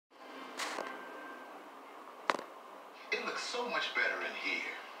looks so much better in here.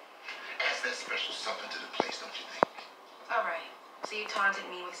 Adds that special something to the place, don't you think? All right. So you taunted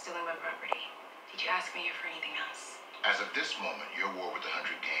me with stealing my property. Did you ask me here for anything else? As of this moment, your war with the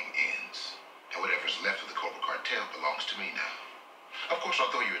 100 Gang ends. And whatever's left of the Cobra Cartel belongs to me now. Of course,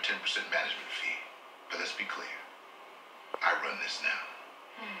 I'll throw you a 10% management fee. But let's be clear. I run this now.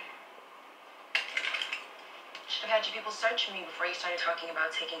 Should have had you people search me before you started talking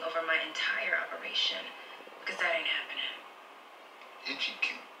about taking over my entire operation. Because that ain't happening. Isn't she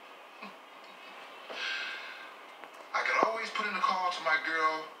cute? I could always put in a call to my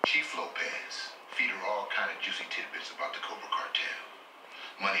girl, Chief Lopez. Feed her all kind of juicy tidbits about the Cobra Cartel.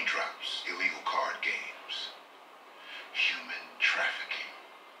 Money drops, illegal card games, human trafficking.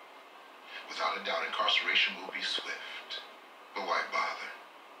 Without a doubt, incarceration will be swift. But why bother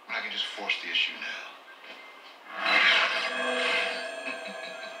when I can just force the issue now?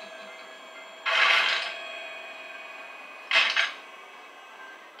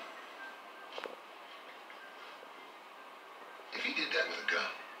 If he did that with a gun,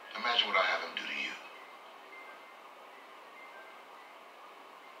 imagine what I have him do to you.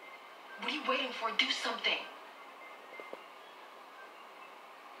 What are you waiting for? Do something.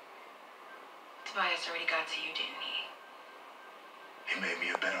 Tobias already got to you, didn't he? He made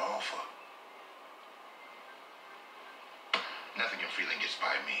me a better offer. Nothing in Freeland gets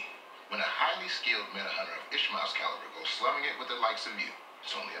by me. When a highly skilled meta-hunter of Ishmael's caliber goes slumming it with the likes of you,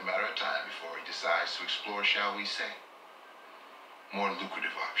 it's only a matter of time before he decides to explore, shall we say, more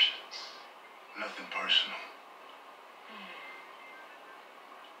lucrative options. Nothing personal.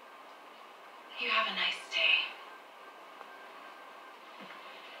 You have a nice